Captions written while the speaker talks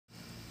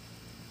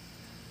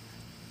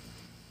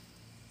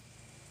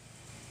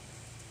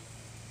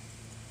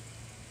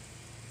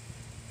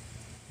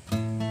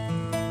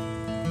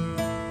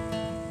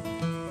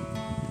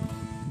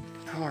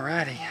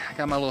I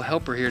got my little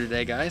helper here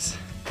today, guys.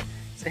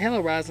 Say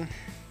hello, Rozlyn.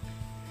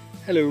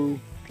 Hello.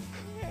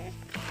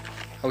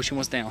 Oh, she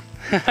wants down.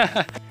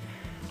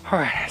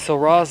 Alright, so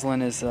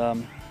Rozlyn is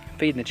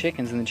feeding the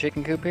chickens in the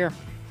chicken coop here.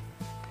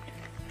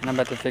 And I'm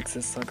about to fix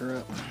this sucker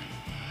up.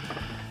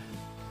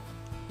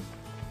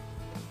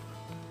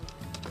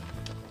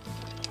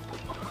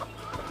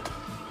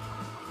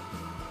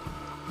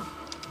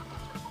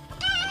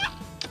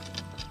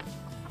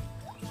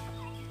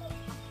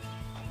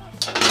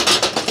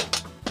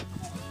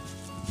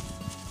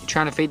 You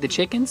trying to feed the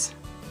chickens?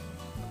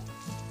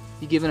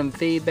 You giving them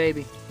feed,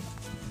 baby?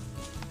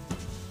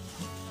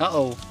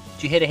 Uh-oh.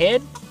 Did you hit a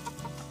head?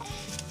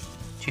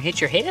 Did you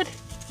hit your head?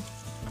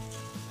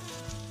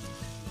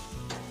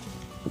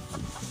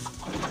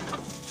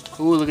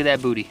 Ooh, look at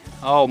that booty.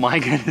 Oh my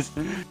goodness.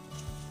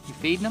 You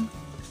feeding them?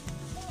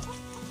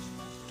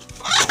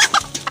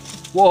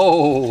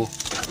 Whoa.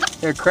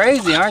 They're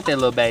crazy, aren't they,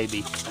 little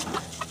baby?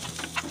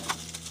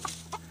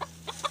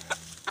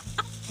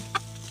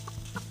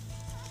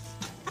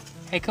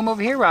 Hey, come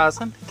over here,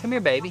 Rozlyn. Come here,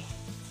 baby.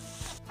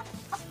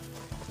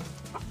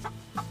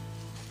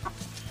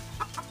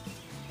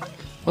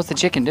 What's the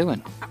chicken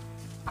doing?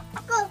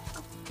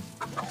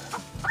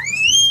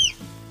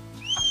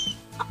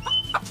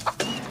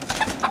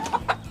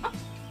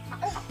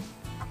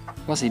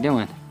 What's he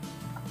doing?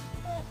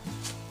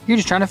 You're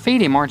just trying to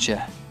feed him, aren't you?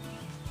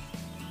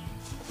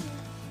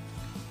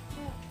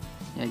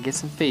 Yeah, get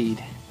some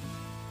feed.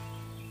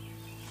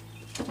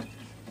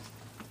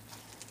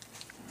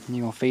 You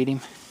gonna feed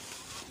him?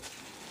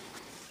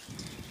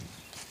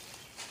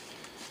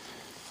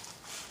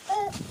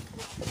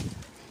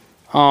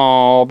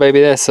 Oh, baby,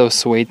 that's so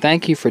sweet.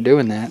 Thank you for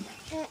doing that.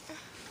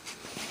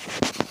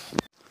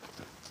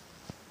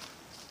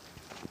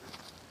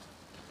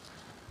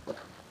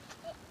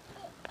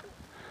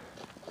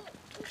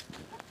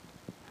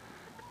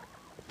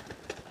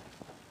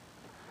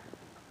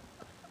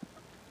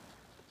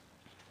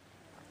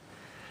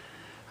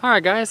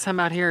 Alright guys, I'm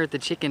out here at the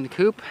chicken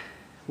coop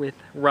with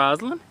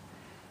Rozlyn. Can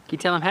you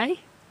tell him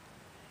hey?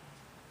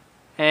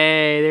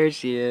 Hey, there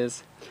she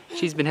is.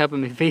 She's been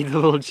helping me feed the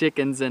little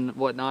chickens and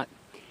whatnot.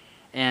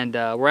 And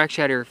we're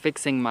actually out here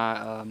fixing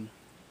my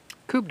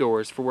coop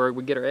doors for where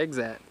we get our eggs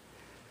at.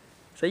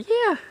 So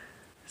yeah,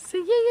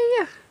 see,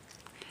 yeah.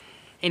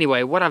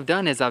 Anyway, what I've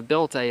done is I've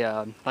built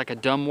a like a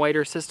dumb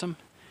waiter system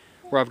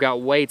where I've got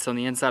weights on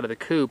the inside of the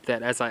coop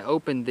that as I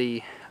open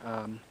the,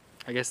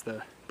 I guess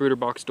the brooder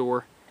box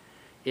door,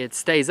 it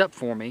stays up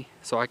for me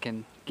so I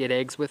can get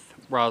eggs with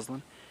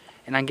Rozlyn.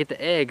 And I can get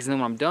the eggs, and then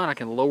when I'm done, I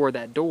can lower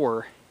that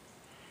door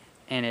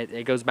and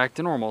it goes back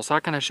to normal. So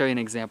I'll kind of show you an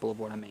example of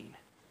what I mean.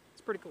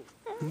 It's pretty cool.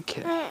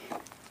 Okay.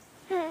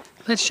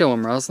 Let's show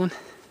them, Rozlyn.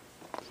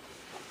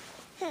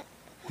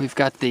 We've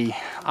got the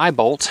eye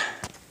bolt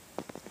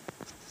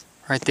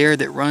right there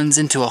that runs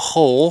into a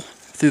hole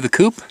through the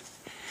coop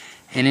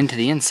and into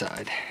the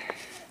inside.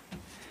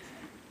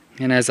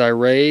 And as I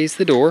raise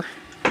the door,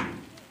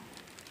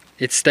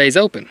 it stays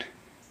open.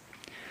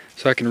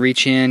 So I can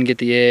reach in, get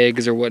the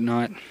eggs or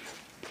whatnot.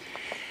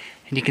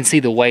 And you can see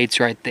the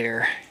weights right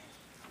there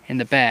in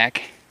the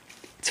back.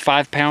 It's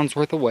 5 pounds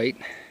worth of weight.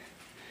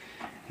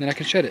 And then I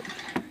can shut it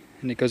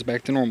and it goes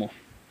back to normal.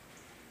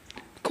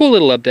 Cool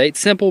little update,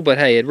 simple, but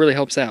hey, it really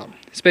helps out,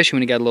 especially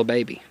when you got a little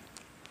baby.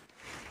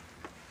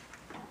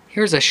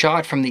 Here's a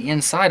shot from the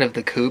inside of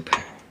the coop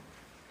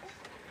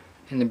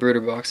in the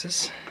brooder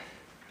boxes.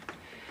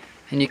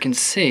 And you can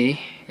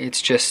see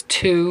it's just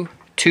two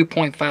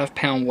 2.5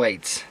 pound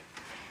weights.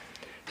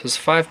 So it's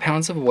 5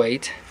 pounds of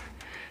weight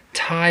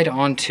tied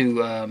onto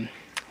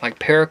like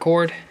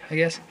paracord, I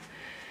guess,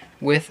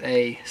 with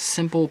a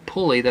simple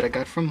pulley that I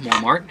got from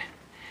Walmart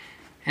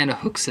and a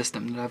hook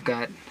system that I've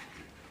got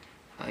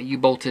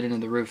U-bolted into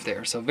the roof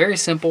there. So very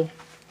simple,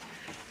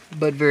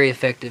 but very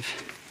effective.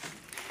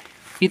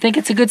 You think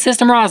it's a good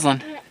system,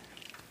 Rozlyn?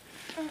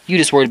 You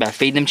just worried about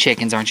feeding them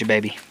chickens, aren't you,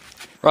 baby?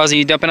 Rozlyn,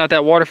 you dumping out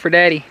that water for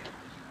Daddy?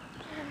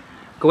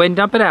 Go ahead and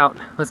dump it out.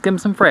 Let's give him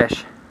some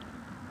fresh.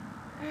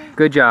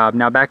 Good job.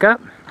 Now back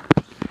up.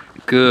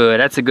 Good.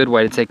 That's a good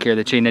way to take care of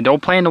the chicken. Now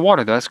don't play in the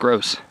water though. That's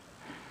gross.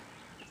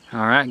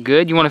 All right.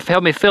 Good. You want to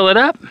help me fill it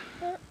up?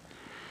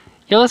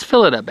 Yeah, let's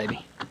fill it up,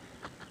 baby.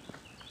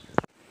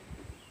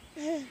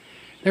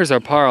 There's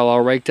our pile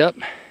all raked up.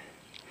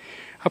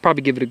 I'll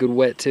probably give it a good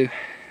wet too.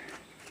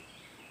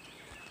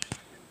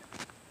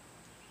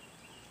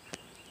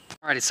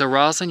 Alrighty, so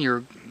Rozlyn,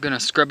 you're gonna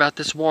scrub out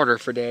this water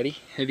for Daddy.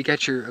 Have you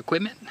got your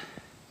equipment?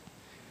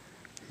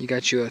 You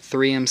got you a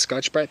 3M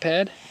Scotch-Brite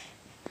pad?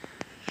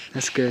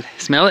 That's good.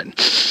 Smell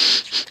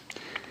it?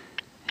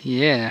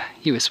 Yeah,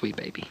 you a sweet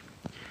baby.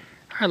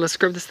 Alright, let's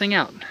scrub this thing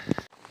out.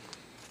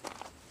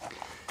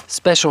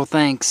 Special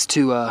thanks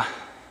to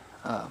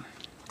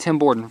Tim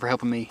Borden for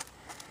helping me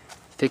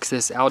fix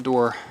this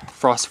outdoor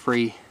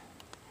frost-free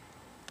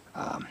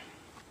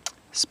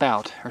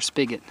spout or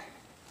spigot.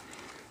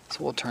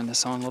 So we'll turn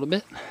this on a little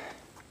bit.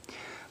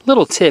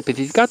 Little tip, if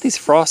you've got these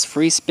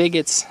frost-free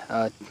spigots,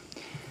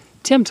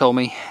 Tim told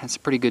me it's a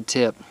pretty good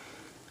tip.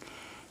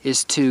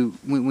 is to,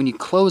 when you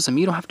close them,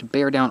 you don't have to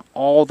bear down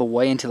all the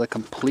way until it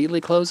completely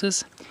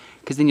closes,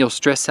 because then you'll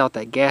stress out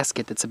that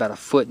gasket that's about a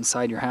foot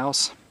inside your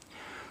house.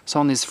 So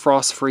on these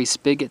frost-free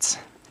spigots,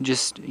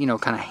 just, you know,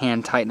 kind of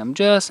hand tighten them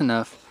just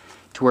enough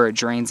to where it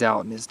drains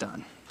out and is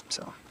done.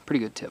 So, pretty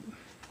good tip.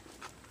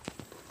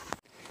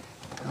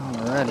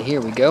 Alrighty,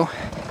 here we go.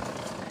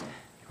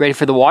 Ready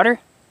for the water?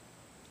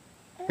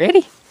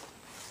 Ready?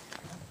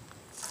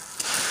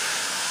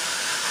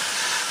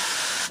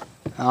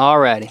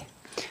 Alrighty.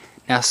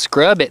 Now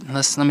scrub it.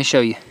 Let me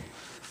show you.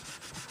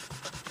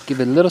 Give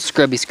it a little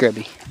scrubby.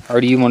 Or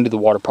do you want to do the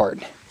water part?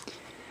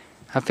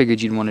 I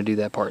figured you'd want to do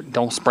that part.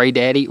 Don't spray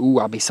daddy. Ooh,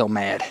 I'll be so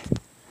mad.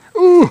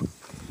 Ooh!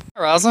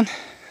 Rozlyn.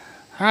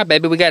 Alright,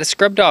 baby, we got it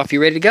scrubbed off.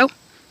 You ready to go?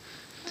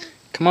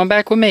 Come on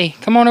back with me.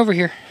 Come on over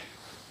here.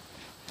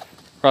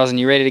 Rozlyn,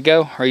 you ready to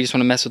go? Or you just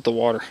want to mess with the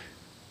water?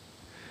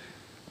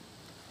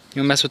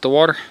 You want to mess with the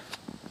water?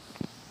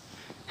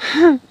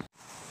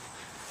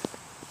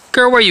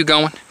 Girl, where you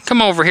going?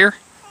 Come over here.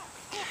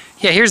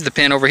 Yeah, here's the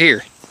pen over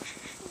here.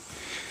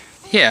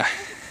 Yeah.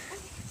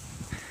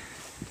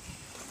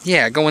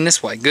 Yeah, going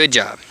this way. Good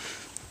job.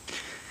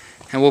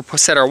 And we'll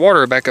set our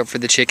water back up for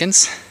the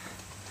chickens.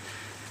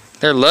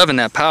 They're loving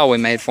that pile we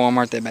made for them,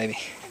 aren't they, baby?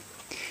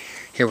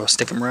 Here, we'll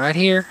stick them right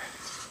here.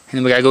 And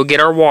then we gotta go get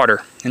our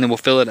water, and then we'll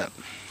fill it up.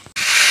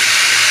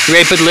 You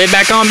ready to put the lid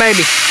back on,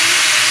 baby?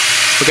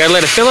 We gotta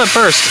let it fill up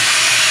first.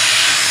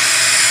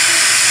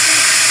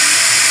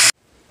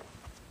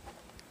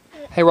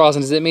 Hey,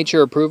 Rozlyn, does it meet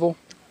your approval?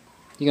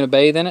 You gonna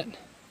bathe in it?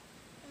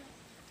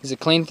 Is it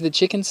clean for the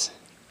chickens?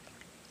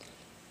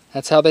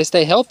 That's how they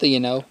stay healthy, you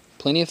know.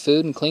 Plenty of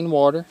food and clean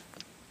water.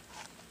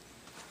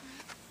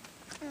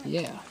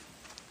 Yeah.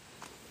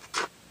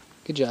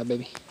 Good job,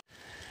 baby.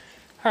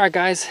 Alright,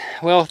 guys.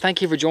 Well,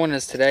 thank you for joining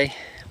us today.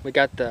 We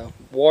got the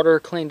water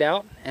cleaned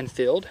out and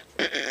filled.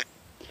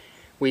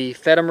 We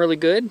fed them really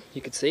good,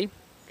 you can see.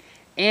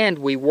 And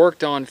we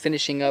worked on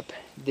finishing up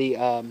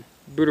the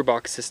brooder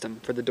box system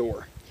for the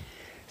door.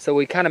 So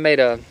we kind of made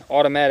a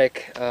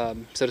automatic,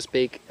 so to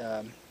speak,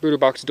 brooder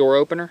box door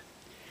opener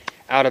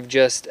out of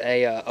just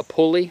a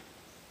pulley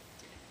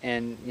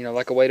and, you know,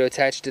 like a way to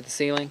attach it to the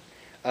ceiling.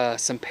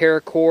 Some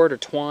paracord or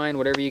twine,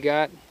 whatever you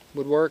got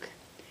would work.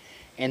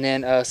 And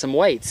then some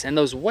weights. And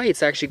those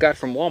weights I actually got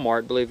from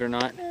Walmart, believe it or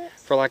not,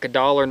 for like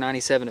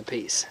 $1.97 a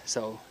piece.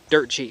 So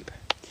dirt cheap.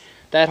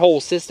 That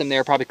whole system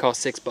there probably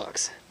cost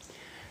 $6.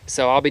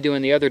 So I'll be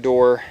doing the other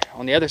door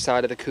on the other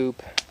side of the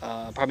coop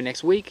probably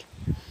next week.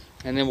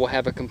 And then we'll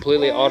have a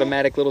completely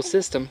automatic little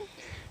system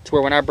to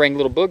where when I bring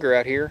little Booger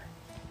out here,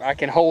 I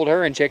can hold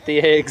her and check the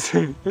eggs.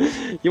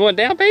 You want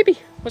down, baby?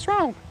 What's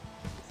wrong?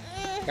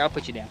 Here, I'll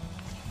put you down.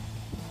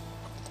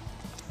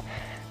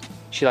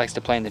 She likes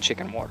to play in the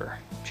chicken water.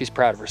 She's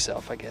proud of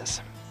herself, I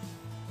guess.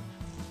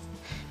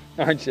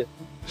 Aren't you?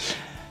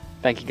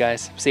 Thank you,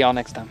 guys. See y'all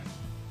next time.